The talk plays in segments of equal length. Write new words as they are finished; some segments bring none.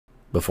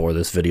Before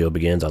this video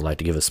begins, I'd like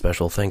to give a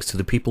special thanks to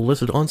the people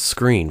listed on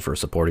screen for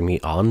supporting me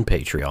on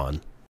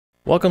Patreon.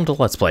 Welcome to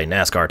Let's Play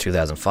NASCAR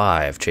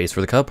 2005, Chase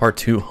for the Cup, part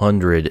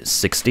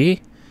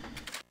 260.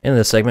 In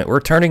this segment,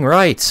 we're turning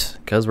right,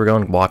 because we're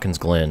going to Watkins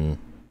Glen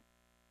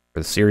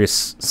for the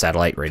Sirius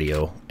satellite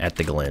radio at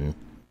the Glen.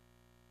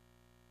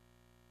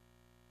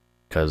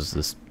 Because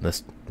this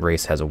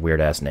race has a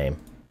weird-ass name.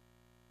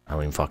 I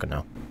don't even fucking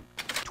know.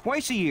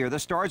 Twice a year, the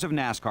stars of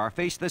NASCAR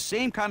face the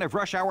same kind of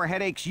rush hour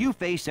headaches you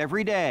face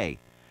every day.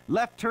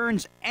 Left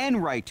turns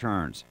and right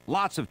turns,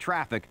 lots of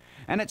traffic,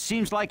 and it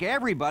seems like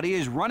everybody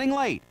is running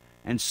late,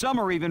 and some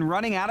are even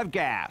running out of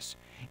gas.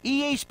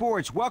 EA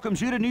Sports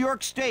welcomes you to New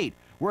York State,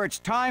 where it's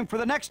time for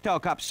the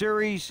Nextel Cup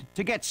Series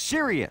to get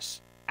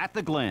serious at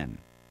the Glen.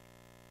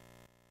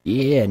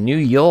 Yeah, New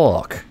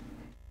York.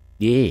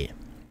 Yeah.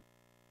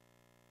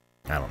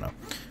 I don't know.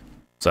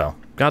 So,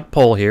 got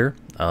pole here.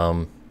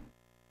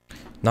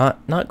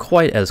 Not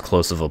quite as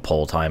close of a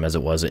pole time as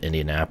it was at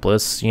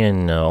Indianapolis. You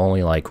know,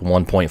 only like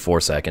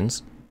 1.4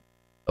 seconds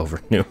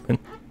over Newman.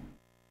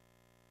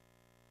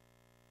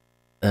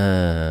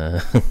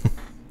 Yeah,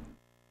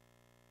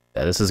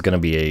 this is gonna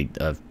be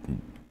a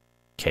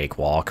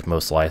cakewalk,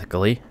 most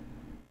likely.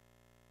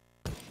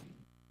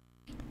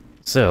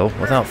 So,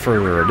 without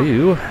further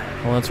ado,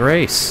 let's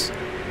race.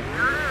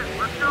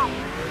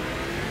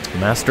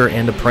 Master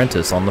and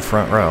apprentice on the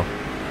front row.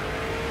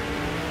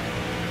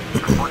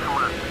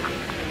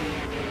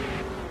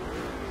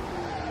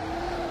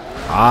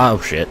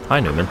 Oh shit. Hi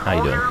Newman, how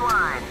you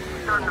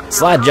doing?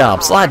 Slide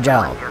job, slide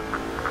job!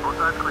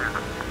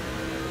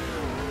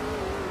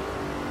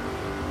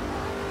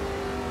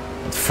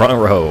 Front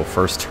row,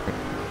 first turn.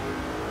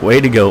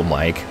 Way to go,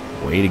 Mike.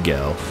 Way to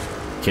go.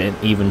 Can't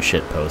even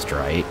shitpost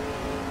right.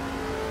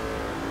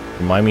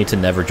 Remind me to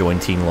never join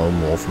Team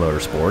Lone Wolf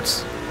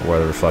Motorsports, or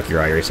whatever the fuck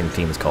your iRacing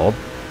team is called.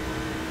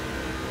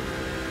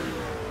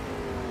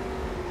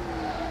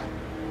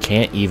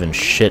 Can't even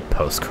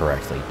shitpost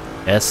correctly.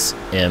 SMDH.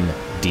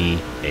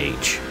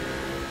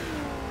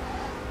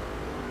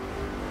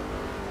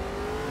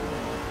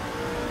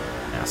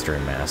 Master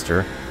and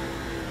Master.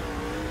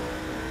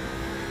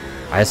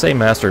 I say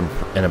Master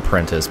and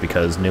Apprentice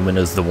because Newman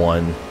is the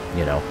one,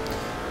 you know,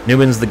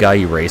 Newman's the guy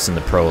you race in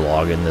the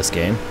prologue in this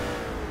game.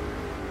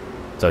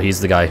 So he's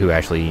the guy who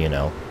actually, you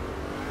know,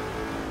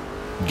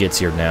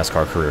 gets your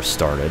NASCAR career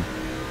started.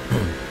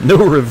 No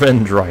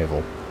revenge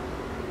rival.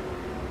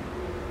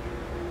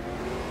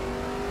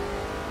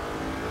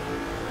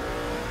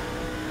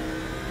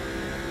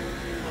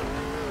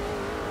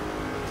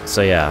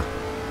 So yeah,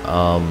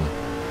 I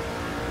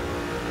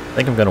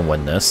think I'm gonna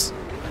win this.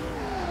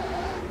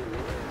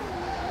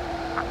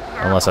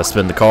 Unless I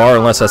spin the car,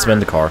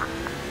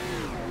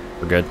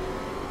 We're good.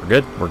 We're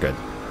good, we're good.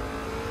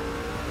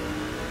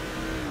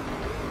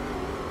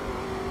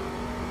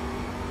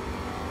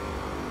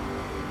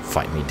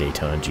 Fight me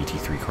Daytona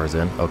GT3 cars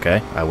in.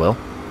 Okay, I will.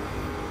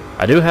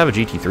 I do have a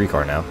GT3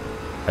 car now.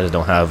 I just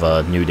don't have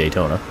a new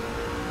Daytona.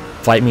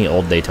 Fight me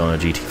old Daytona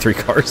GT3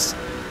 cars.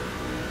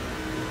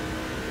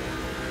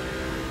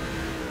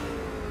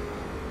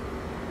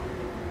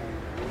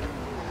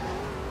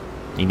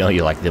 You know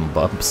you like them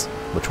bumps.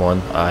 Which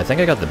one? I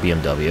think I got the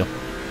BMW.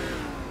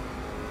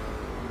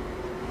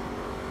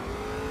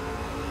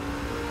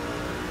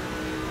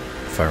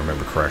 If I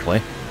remember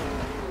correctly.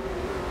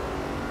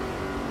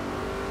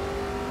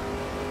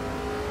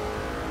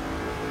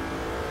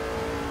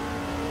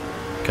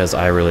 Because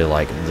I really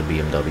like the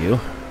BMW.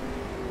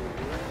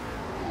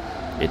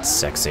 It's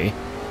sexy.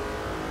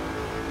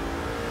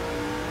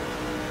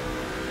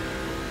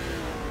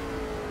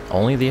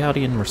 Only the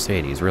Audi and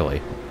Mercedes,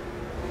 really.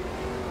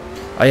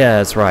 Oh yeah,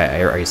 that's right.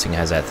 iRacing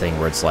has that thing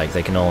where it's like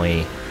they can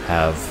only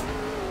have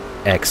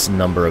X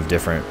number of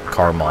different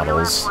car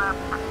models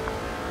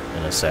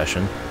in a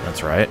session.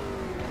 That's right.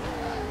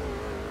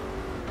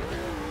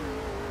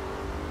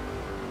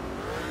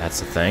 That's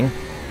the thing.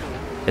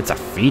 It's a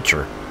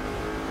feature.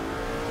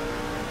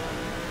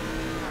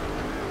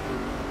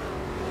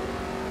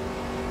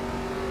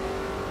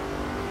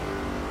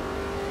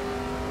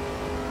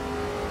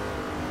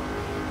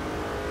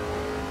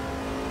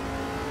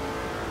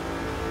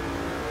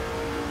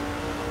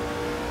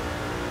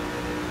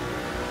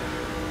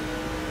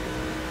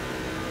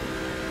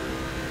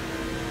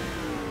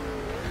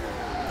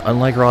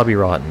 Unlike Robbie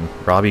Rotten,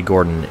 Robbie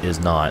Gordon is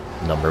not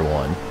number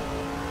one.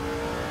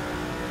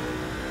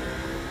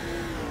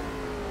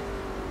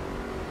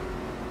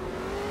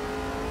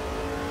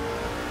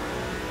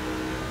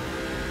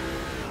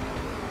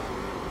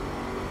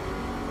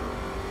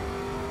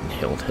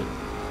 Nailed it.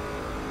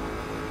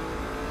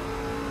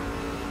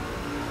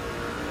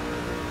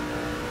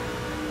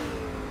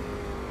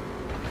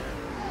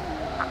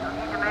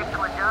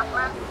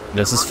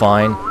 This is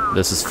fine.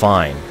 This is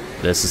fine.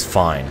 This is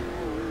fine.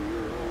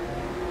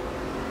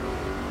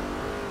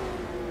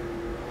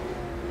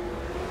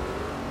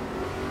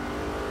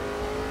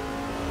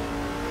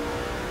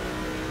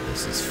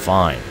 This is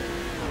fine.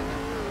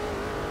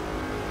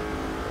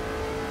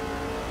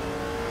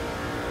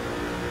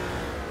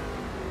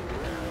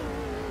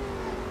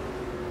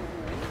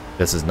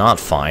 This is not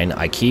fine.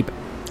 I keep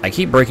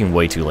braking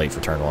way too late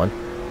for turn 1.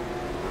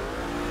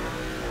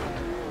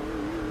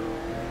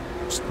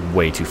 Just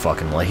way too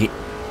fucking late.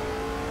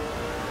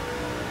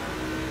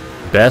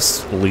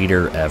 Best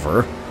leader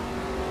ever.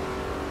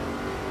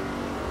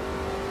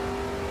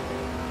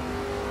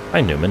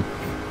 Hi, Newman.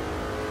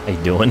 How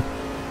you doing?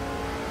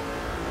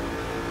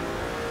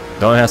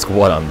 Don't ask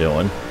what I'm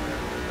doing,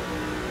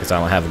 because I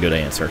don't have a good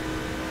answer.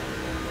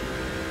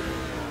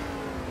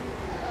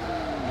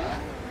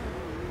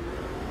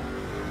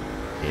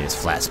 It is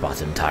flat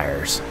spots and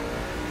tires.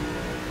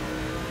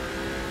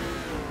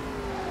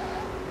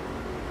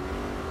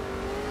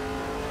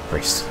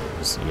 Race,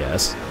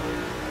 yes.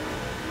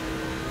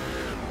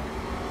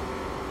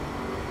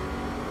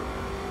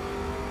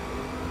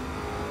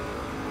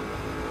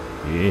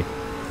 Yeah.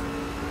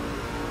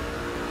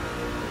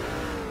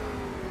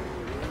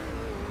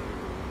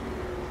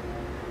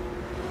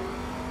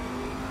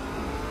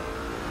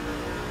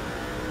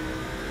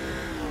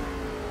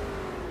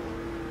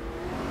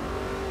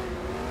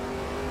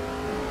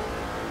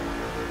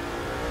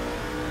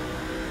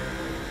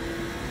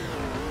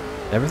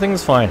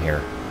 Everything's fine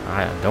here.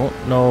 I don't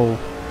know.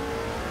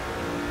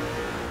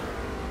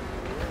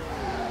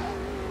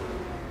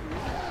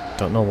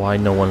 Don't know why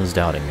no one is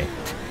doubting me.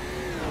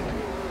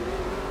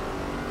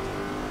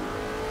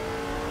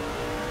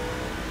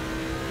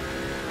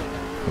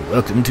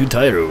 Welcome to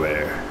Tire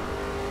Wear.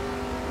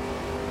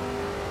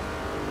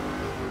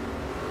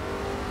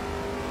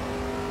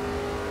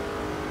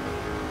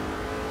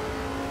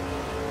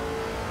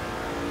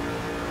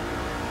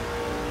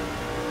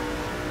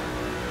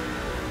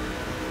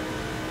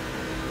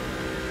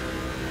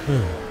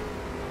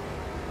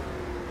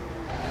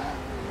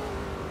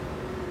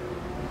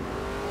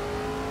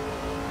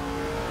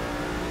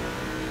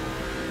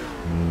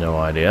 No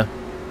idea.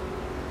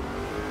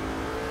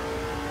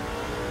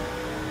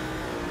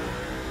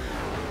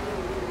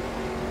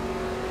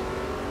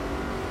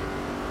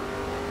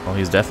 Well,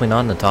 he's definitely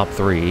not in the top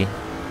 3.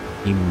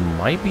 He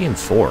might be in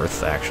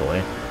 4th,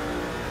 actually.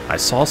 I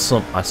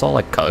saw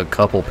like a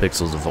couple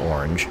pixels of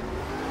orange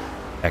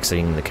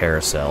exiting the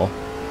carousel.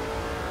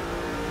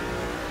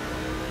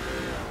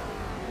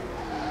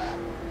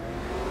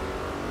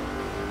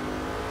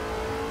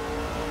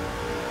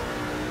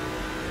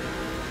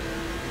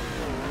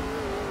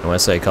 And when I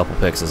say a couple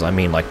pixels, I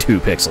mean like 2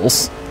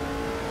 pixels.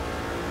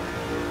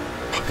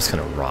 Oh, he's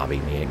gonna robbie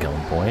me at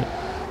gunpoint.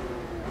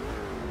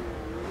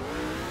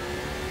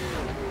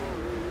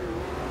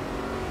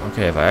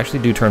 Okay, if I actually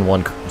do turn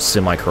 1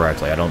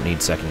 semi-correctly, I don't need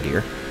 2nd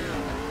gear.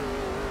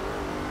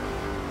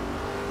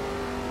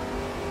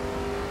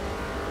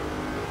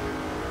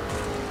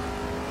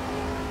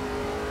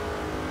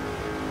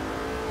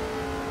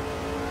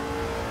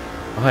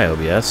 Oh, hi,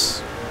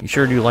 OBS. You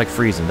sure do like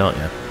freezing, don't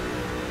you?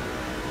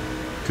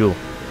 Cool.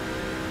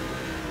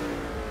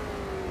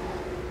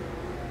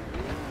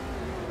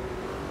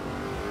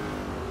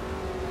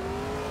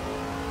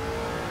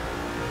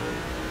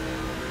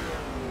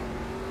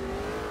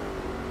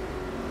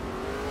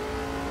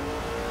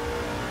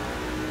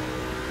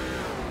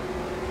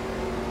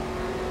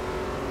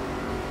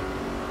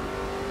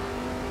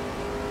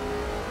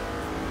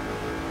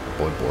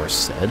 Boy Boris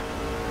said.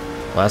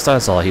 Last I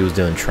saw, he was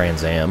doing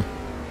Trans Am.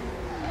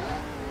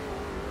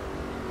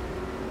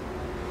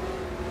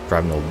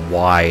 Driving a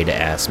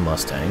wide-ass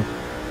Mustang.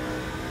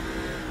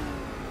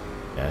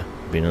 Yeah,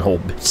 being an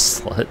old bitch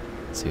slut.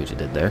 See what you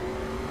did there.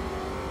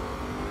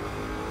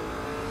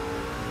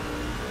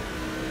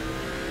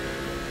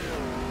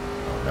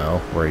 Oh no,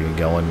 where are you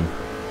going?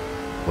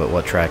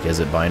 What track is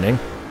it binding?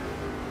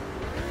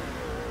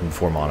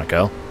 Before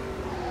Monaco.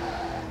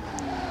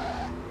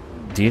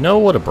 Do you know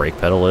what a brake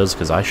pedal is?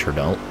 Because I sure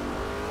don't.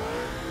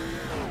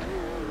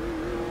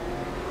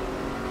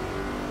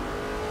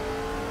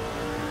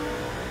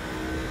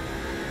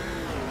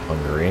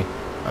 Hungary.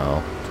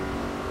 Oh.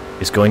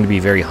 It's going to be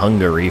very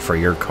Hungary for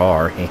your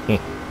car.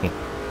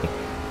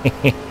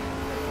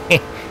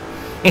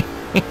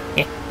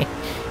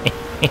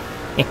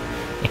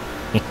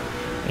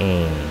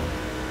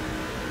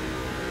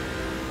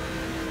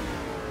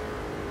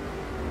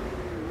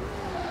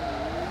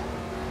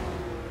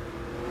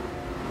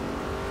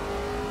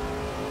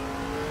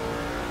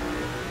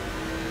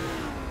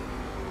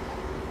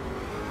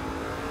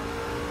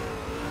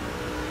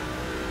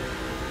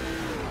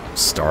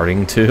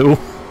 Starting to.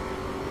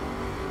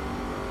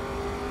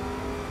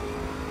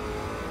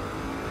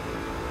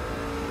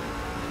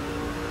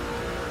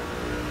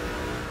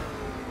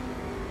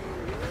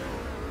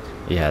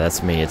 Yeah,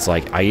 that's me. It's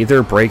like I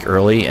either brake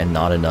early and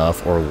not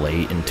enough or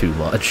late and too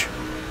much.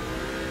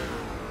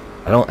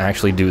 I don't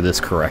actually do this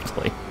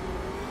correctly.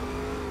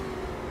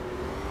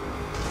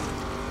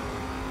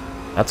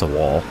 That's a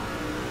wall.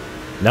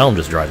 Now I'm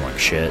just driving like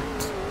shit.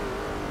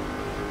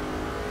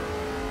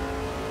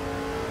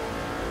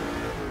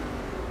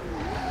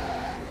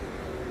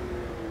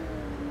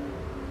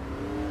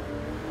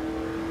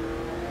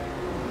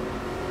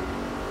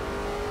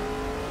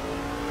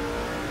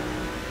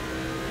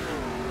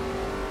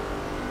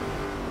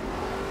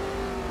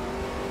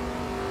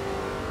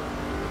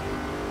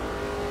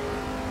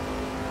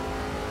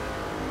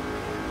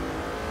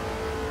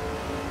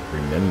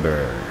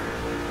 Remember.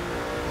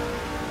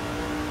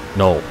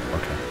 No.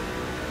 Okay.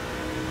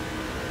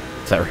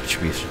 Is that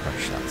retribution or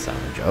shot sound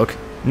a joke?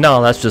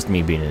 No, that's just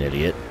me being an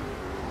idiot.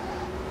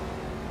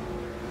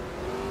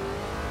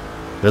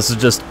 This is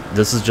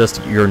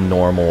just your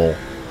normal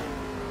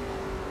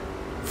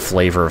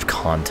flavor of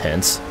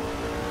content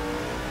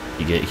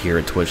you get here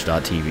at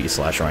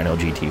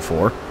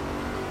twitch.tv/RhinoGT4.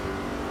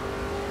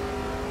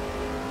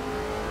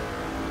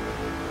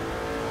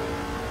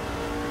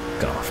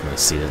 Off from the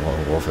seated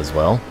lone wolf as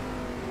well.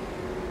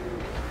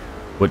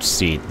 Which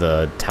seat?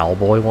 The towel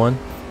boy one?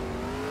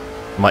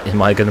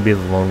 Am I gonna be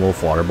the lone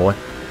wolf water boy?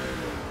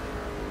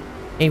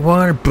 Hey,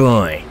 water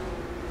boy!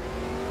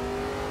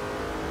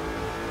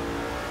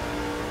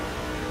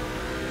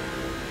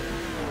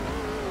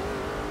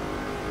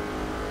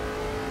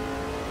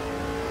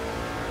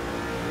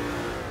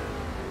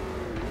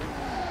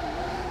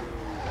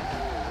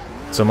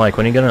 So Mike,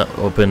 when are you gonna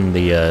open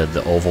the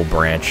oval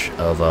branch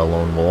of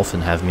Lone Wolf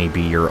and have me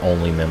be your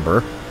only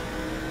member?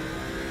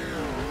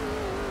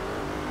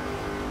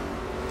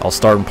 I'll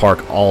start and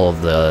park all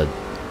of the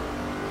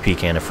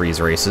Pecan of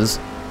Freeze races.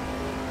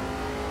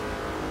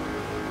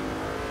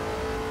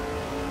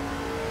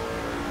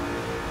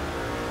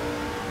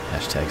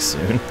 Hashtag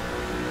soon.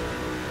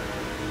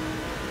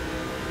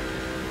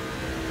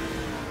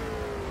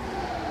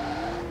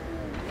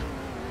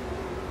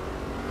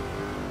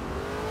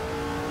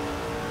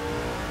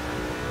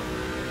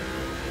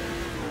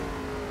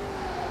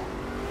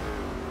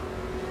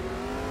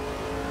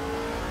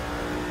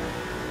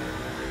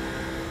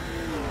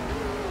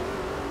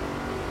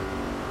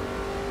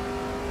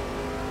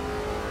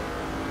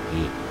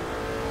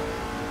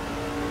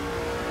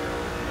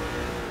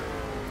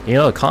 You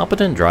know, a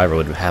competent driver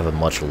would have a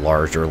much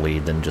larger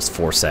lead than just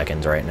 4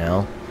 seconds right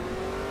now.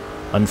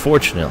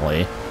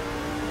 Unfortunately.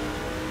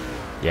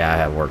 Yeah, I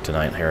have work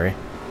tonight, Harry.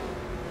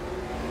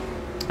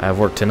 I have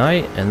work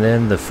tonight, and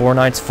then the 4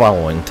 nights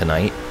following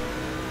tonight.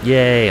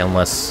 Yay,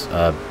 unless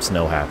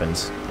snow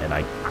happens, and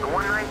I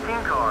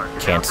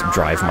can't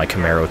drive my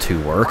Camaro to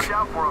work. Watch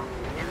out for him.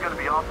 He's gonna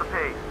be off the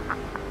pace.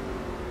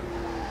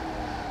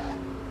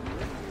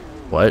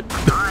 What?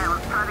 Alright,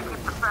 let's try to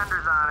keep the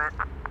fenders on it.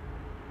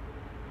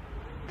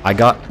 I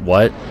got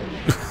what?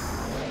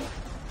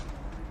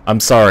 I'm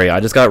sorry, I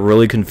just got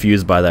really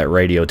confused by that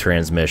radio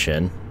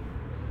transmission.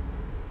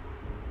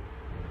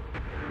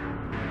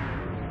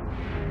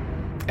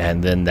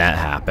 And then that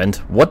happened.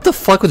 What the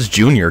fuck was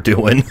Junior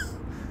doing?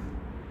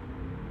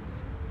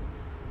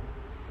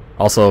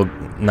 Also,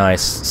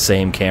 nice,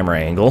 same camera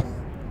angle.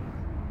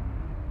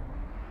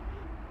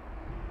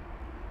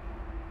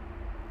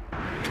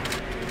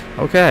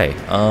 Okay,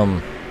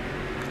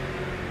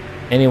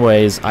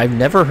 anyways, I've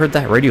never heard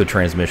that radio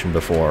transmission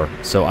before,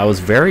 so I was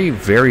very,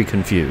 very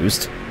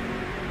confused.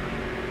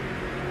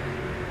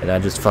 And I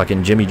just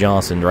fucking Jimmy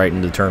Johnson right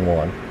into turn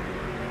 1.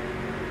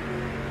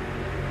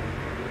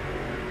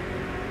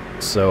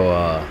 So,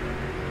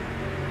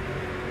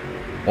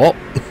 oh!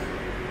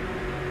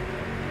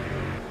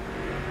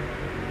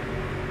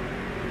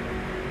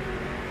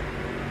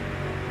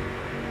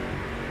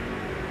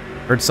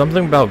 Heard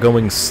something about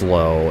going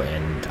slow,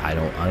 and I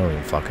don't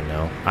even fucking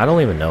know. I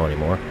don't even know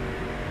anymore.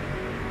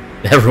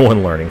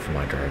 Everyone learning from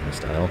my driving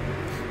style.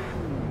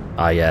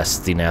 Ah yes,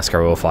 the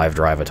NASCAR 05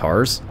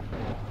 drive-atars.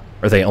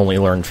 Or they only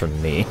learned from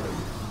me.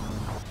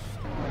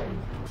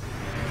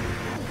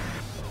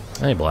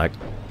 Hey, Black.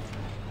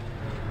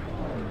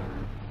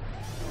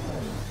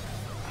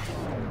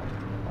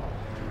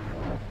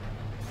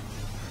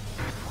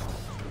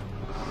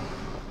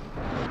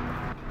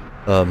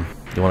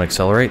 You want to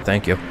accelerate?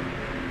 Thank you.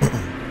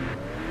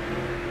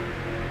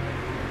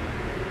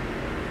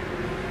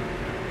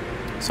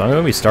 So I'm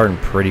going to be starting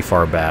pretty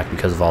far back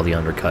because of all the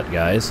undercut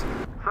guys.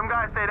 Some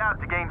guy stayed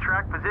out to gain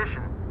track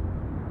position.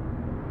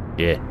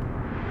 Yeah.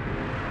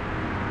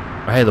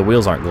 Oh, hey, the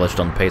wheels aren't glitched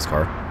on the pace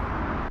car.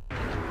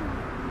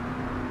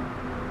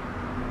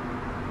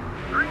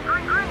 Green,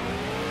 green, green.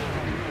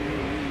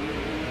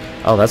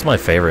 Oh, that's my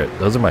favorite.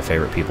 Those are my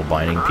favorite people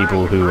binding.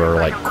 People who are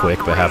like quick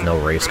but have no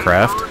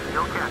racecraft.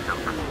 You'll catch him.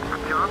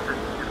 Johnson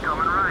is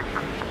coming right.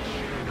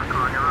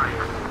 On your right.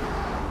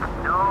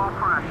 No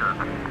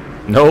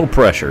pressure. No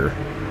pressure.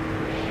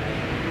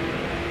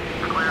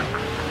 Clear.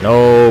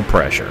 No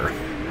pressure.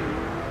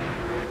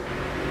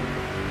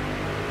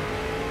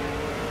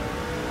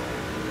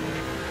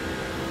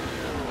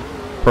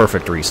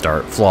 Perfect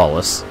restart.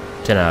 Flawless.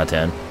 10 out of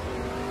 10.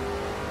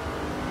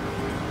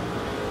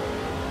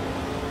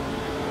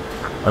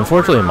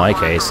 Unfortunately, in my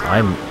case,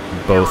 I'm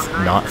both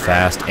not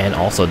fast and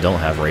also don't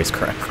have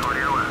racecraft. Go to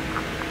your left.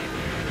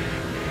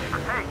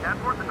 Hey,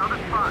 that's worth another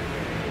spot.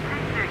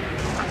 Keep digging.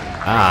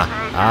 Ah,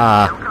 Hey,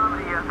 ah. no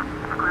comedy yet.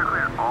 Clear,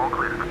 clear. All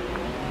clear.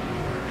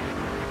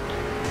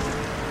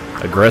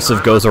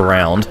 Aggressive goes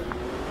around.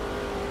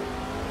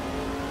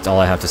 That's all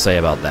I have to say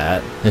about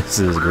that. This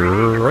is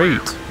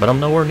great. But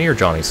I'm nowhere near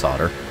Johnny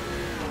Sauter.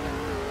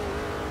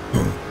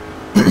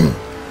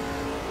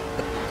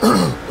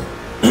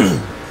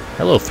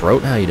 Hello,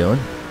 Throat. How you doing?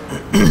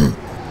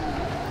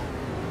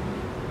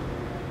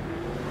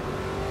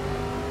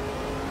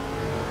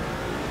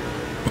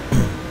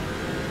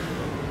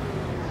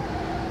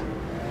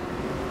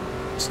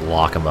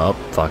 lock him up.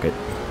 Fuck it.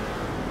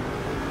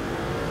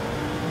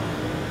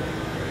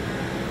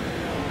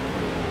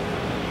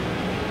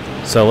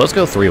 So let's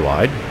go 3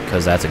 wide,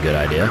 because that's a good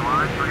idea.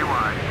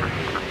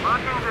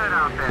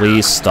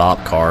 Please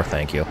stop, car.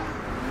 Thank you.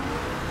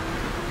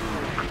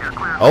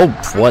 Oh,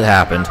 what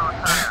happened?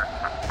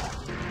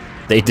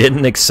 They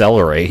didn't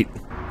accelerate.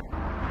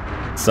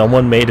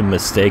 Someone made a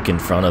mistake in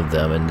front of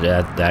them, and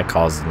that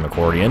caused an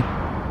accordion.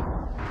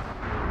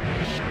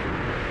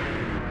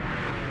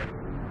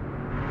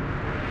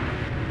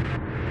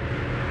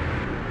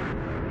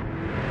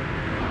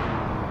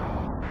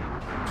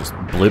 Just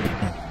blip.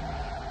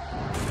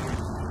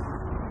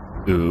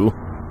 Ooh.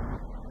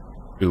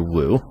 Ooh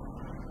woo.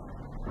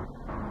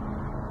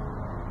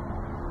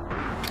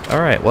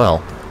 Alright,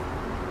 well.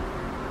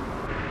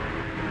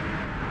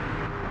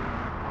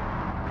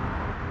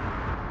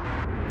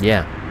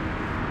 Yeah.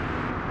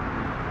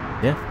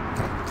 Yeah.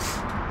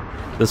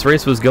 This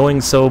race was going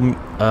so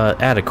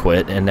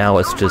adequate, and now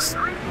it's just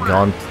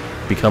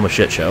become a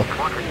shit show.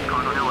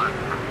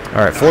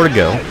 Alright, 4 to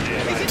go.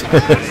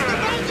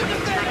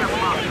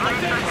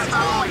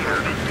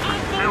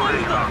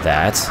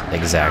 That,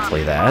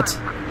 exactly that.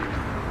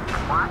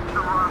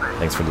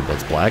 Thanks for the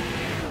bits, Black.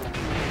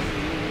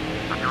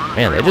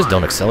 Man, they just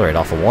don't accelerate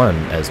off of 1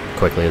 as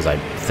quickly as I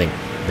think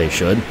they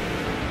should.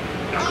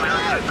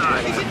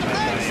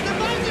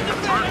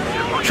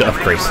 Shut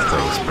up, brakes.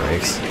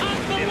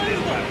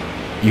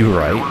 You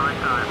right.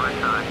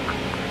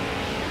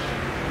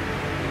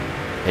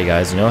 Hey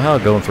guys, you know how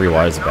going 3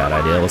 wide is a bad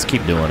idea? Let's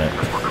keep doing it.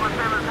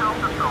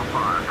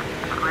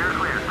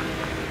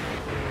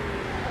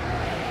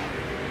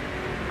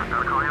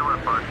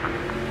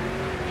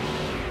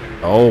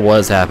 Oh,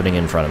 what's happening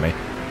in front of me?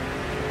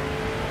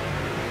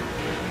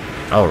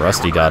 Oh,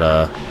 Rusty got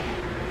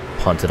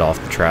punted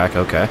off the track.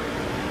 Okay.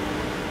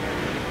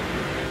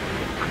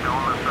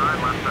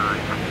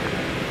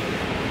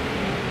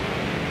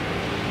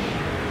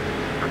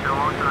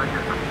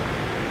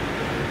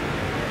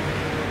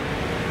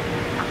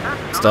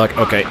 Stuck.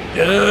 Okay.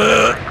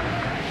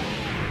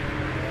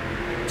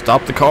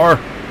 Stop the car.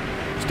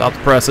 Stop the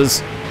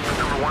presses.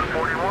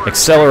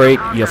 Accelerate,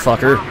 you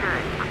fucker.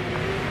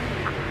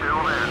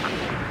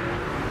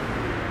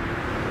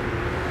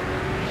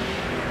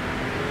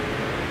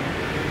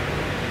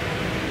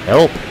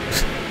 Help!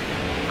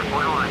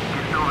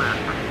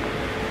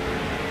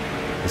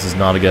 This is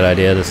not a good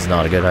idea. This is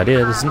not a good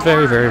idea. This is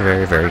very, very,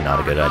 very, very not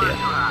a good idea.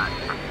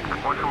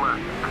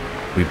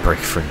 We brake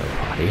for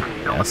nobody.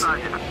 Yes.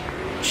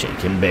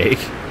 Shake and bake.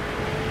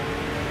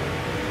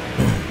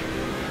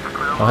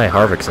 Oh, hey,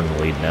 Harvick's in the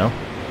lead now.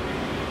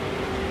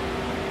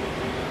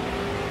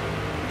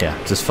 Yeah,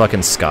 just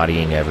fucking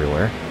Scottying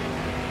everywhere.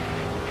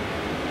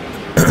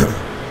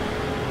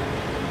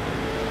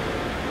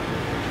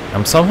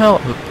 I'm somehow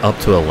up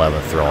to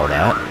 11th through all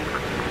that.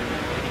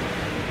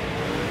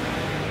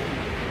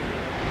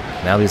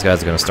 Now these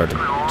guys are going to start to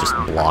just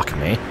block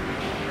me.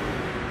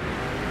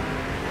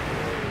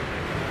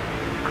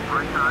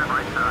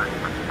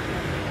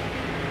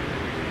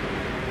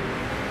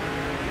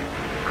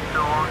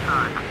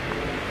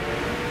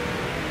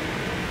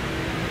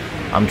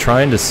 I'm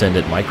trying to send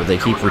it, Mike, but they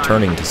keep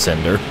returning to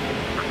sender.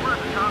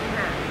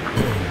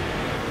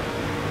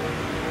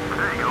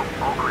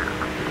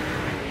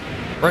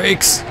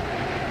 Brakes!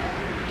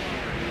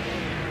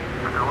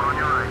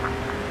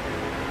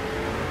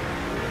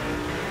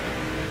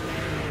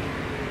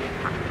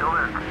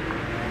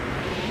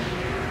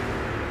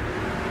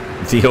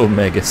 The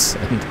Omega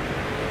Send.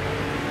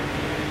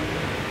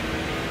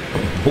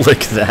 Lick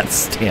that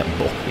stamp,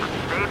 boy.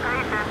 Stay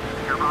patient.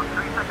 You're about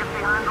 3 seconds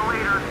behind the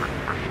leader.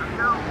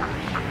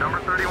 Number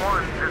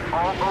 31 is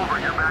all over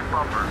your back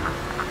bumper.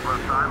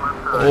 Left side,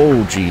 left side.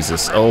 Oh,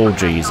 Jesus. Oh,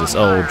 Jesus.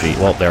 Oh, gee.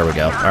 Well, there we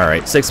go.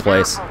 Alright, 6th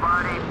place.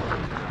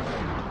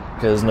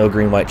 Because no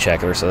green, white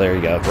checker, so there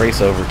you go.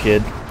 Race over,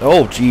 kid.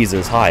 Oh,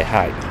 Jesus. Hi.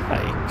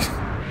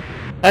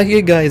 How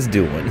you guys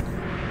doing?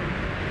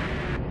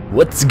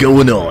 What's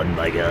going on,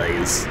 my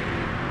guys?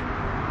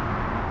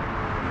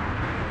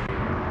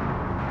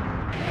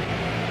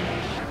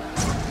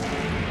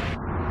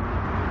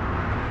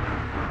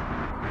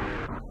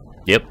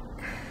 Yep.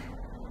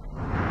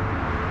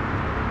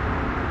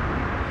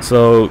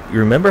 So, you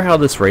remember how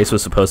this race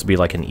was supposed to be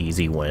like an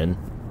easy win?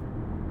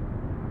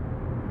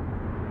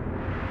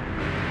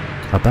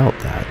 How about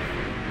that?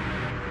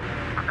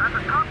 That's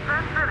a top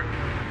 10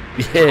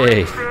 finish.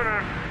 Yay!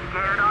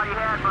 Scared all you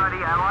had, buddy.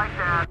 I like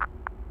that.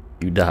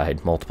 You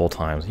died multiple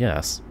times,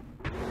 yes.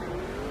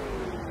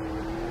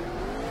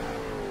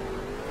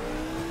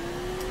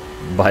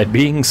 By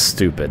being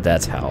stupid,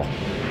 that's how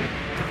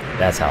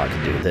I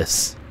can do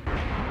this.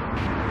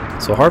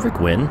 So Harvick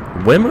win.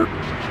 Wimmer?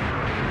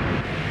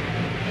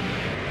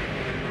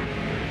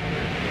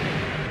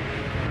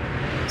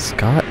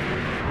 Scott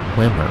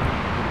Wimmer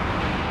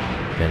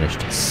finished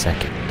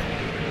 2nd.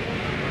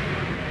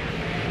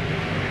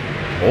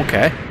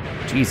 Okay.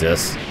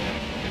 Jesus.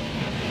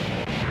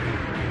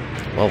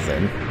 Well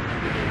then.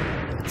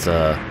 It's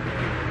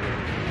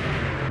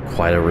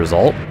quite a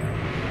result.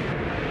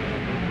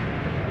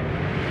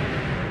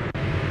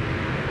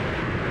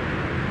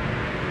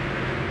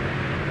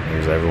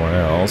 Here's everyone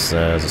else.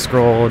 There's a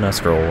scroll, and a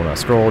scroll, and a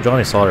scroll.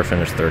 Johnny Slaughter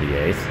finished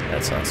 38th.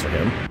 That sucks for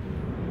him.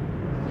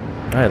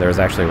 Alright, there's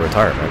actually a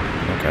retirement.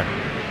 Okay.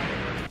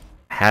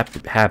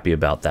 Happy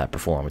about that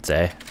performance,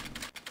 eh?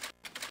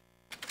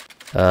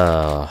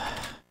 Man.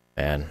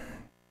 I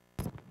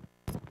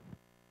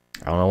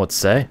don't know what to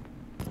say.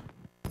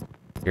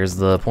 Here's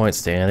the point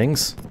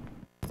standings.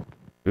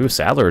 Ooh,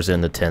 Sadler's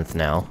in the 10th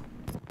now.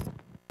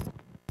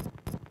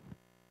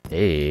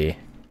 Hey.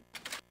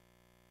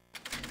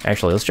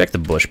 Actually, let's check the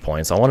Bush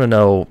points. I want to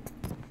know...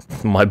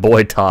 My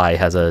boy Ty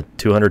has a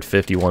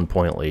 251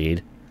 point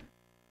lead.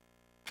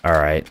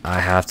 Alright, I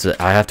have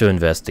to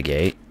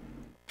investigate.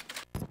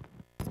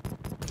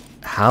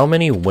 How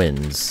many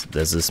wins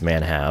does this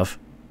man have?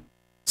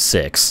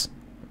 6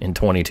 in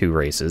 22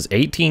 races.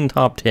 18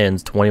 top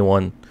 10s,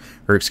 21...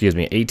 Or excuse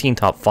me, 18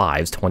 top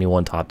 5s,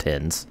 21 top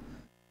 10s.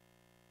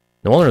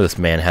 No wonder this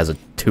man has a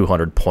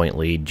 200 point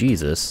lead.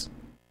 Jesus.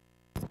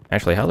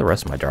 Actually, how are the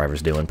rest of my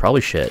drivers doing?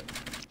 Probably shit.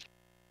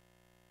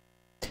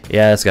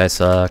 Yeah, this guy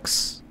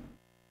sucks.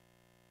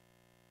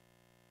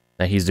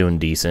 Now he's doing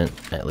decent,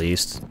 at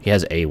least. He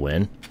has a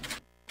win.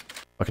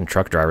 Fucking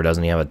truck driver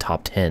doesn't even have a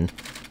top 10.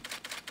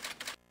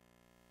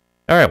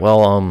 Alright,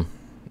 well,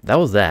 that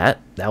was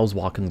that. That was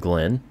Watkins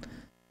Glen.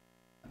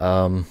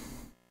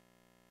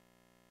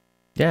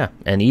 Yeah,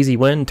 an easy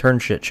win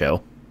turned shit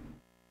show.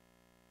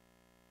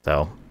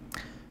 So,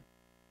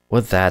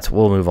 with that,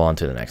 we'll move on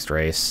to the next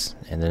race.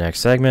 In the next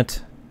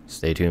segment,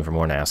 stay tuned for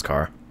more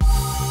NASCAR.